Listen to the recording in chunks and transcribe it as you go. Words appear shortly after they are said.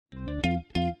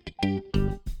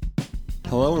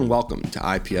Hello and welcome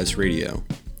to IPS Radio,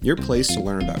 your place to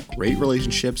learn about great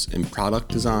relationships in product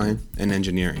design and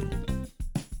engineering.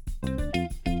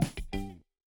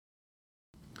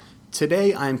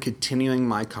 Today I am continuing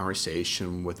my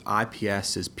conversation with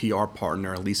IPS's PR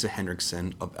partner Lisa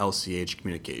Hendrickson of LCH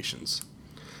Communications.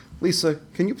 Lisa,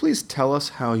 can you please tell us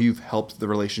how you've helped the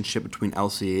relationship between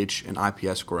LCH and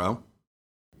IPS grow?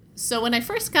 So when I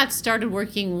first got started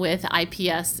working with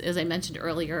IPS, as I mentioned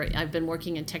earlier, I've been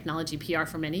working in technology PR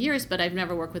for many years, but I've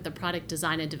never worked with a product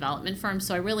design and development firm.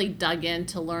 So I really dug in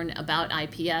to learn about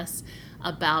IPS,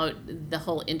 about the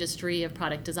whole industry of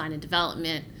product design and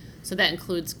development. So that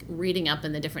includes reading up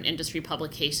in the different industry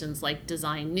publications like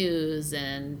Design News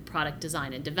and Product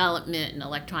Design and Development and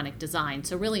Electronic Design.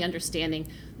 So really understanding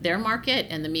their market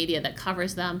and the media that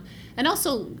covers them. And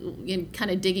also kind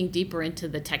of digging deeper into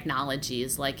the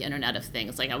technologies like Internet of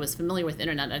Things. Like I was familiar with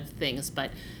Internet of Things,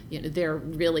 but they're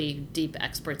really deep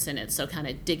experts in it. So kind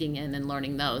of digging in and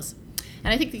learning those.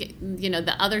 And I think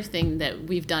the other thing that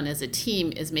we've done as a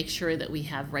team is make sure that we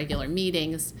have regular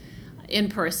meetings in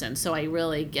person, so I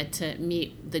really get to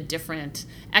meet the different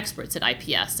experts at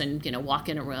IPS and walk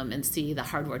in a room and see the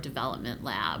hardware development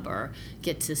lab or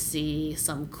get to see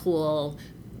some cool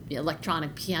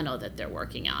electronic piano that they're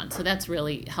working on. So that's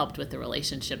really helped with the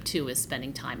relationship too, is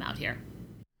spending time out here.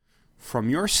 From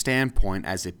your standpoint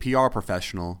as a PR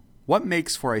professional, what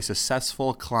makes for a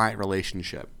successful client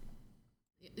relationship?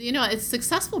 A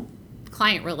successful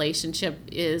client relationship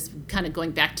is kind of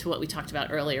going back to what we talked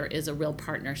about earlier, is a real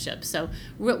partnership. So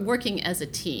we're working as a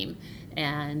team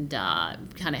and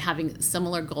kind of having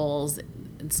similar goals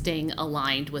and staying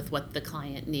aligned with what the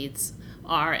client needs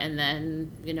are, and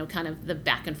then kind of the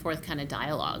back and forth kind of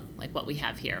dialogue like what we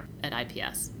have here at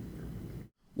IPS.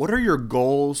 What are your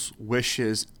goals,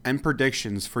 wishes, and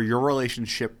predictions for your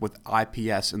relationship with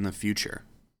IPS in the future?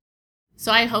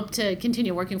 So I hope to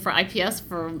continue working for IPS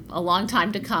for a long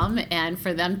time to come and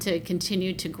for them to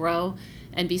continue to grow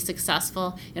and be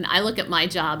successful. And I look at my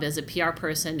job as a PR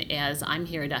person as I'm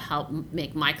here to help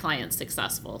make my clients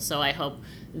successful. So I hope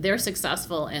they're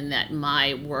successful and that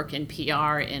my work in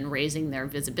PR and raising their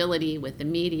visibility with the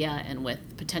media and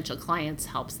with potential clients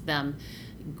helps them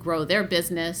grow their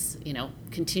business,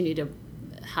 continue to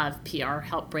have PR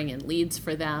help bring in leads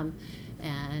for them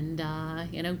and,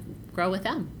 grow with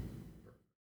them.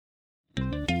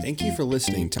 Thank you for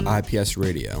listening to IPS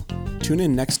Radio. Tune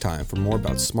in next time for more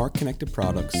about smart connected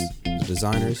products, the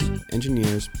designers,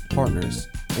 engineers, partners,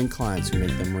 and clients who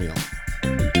make them real.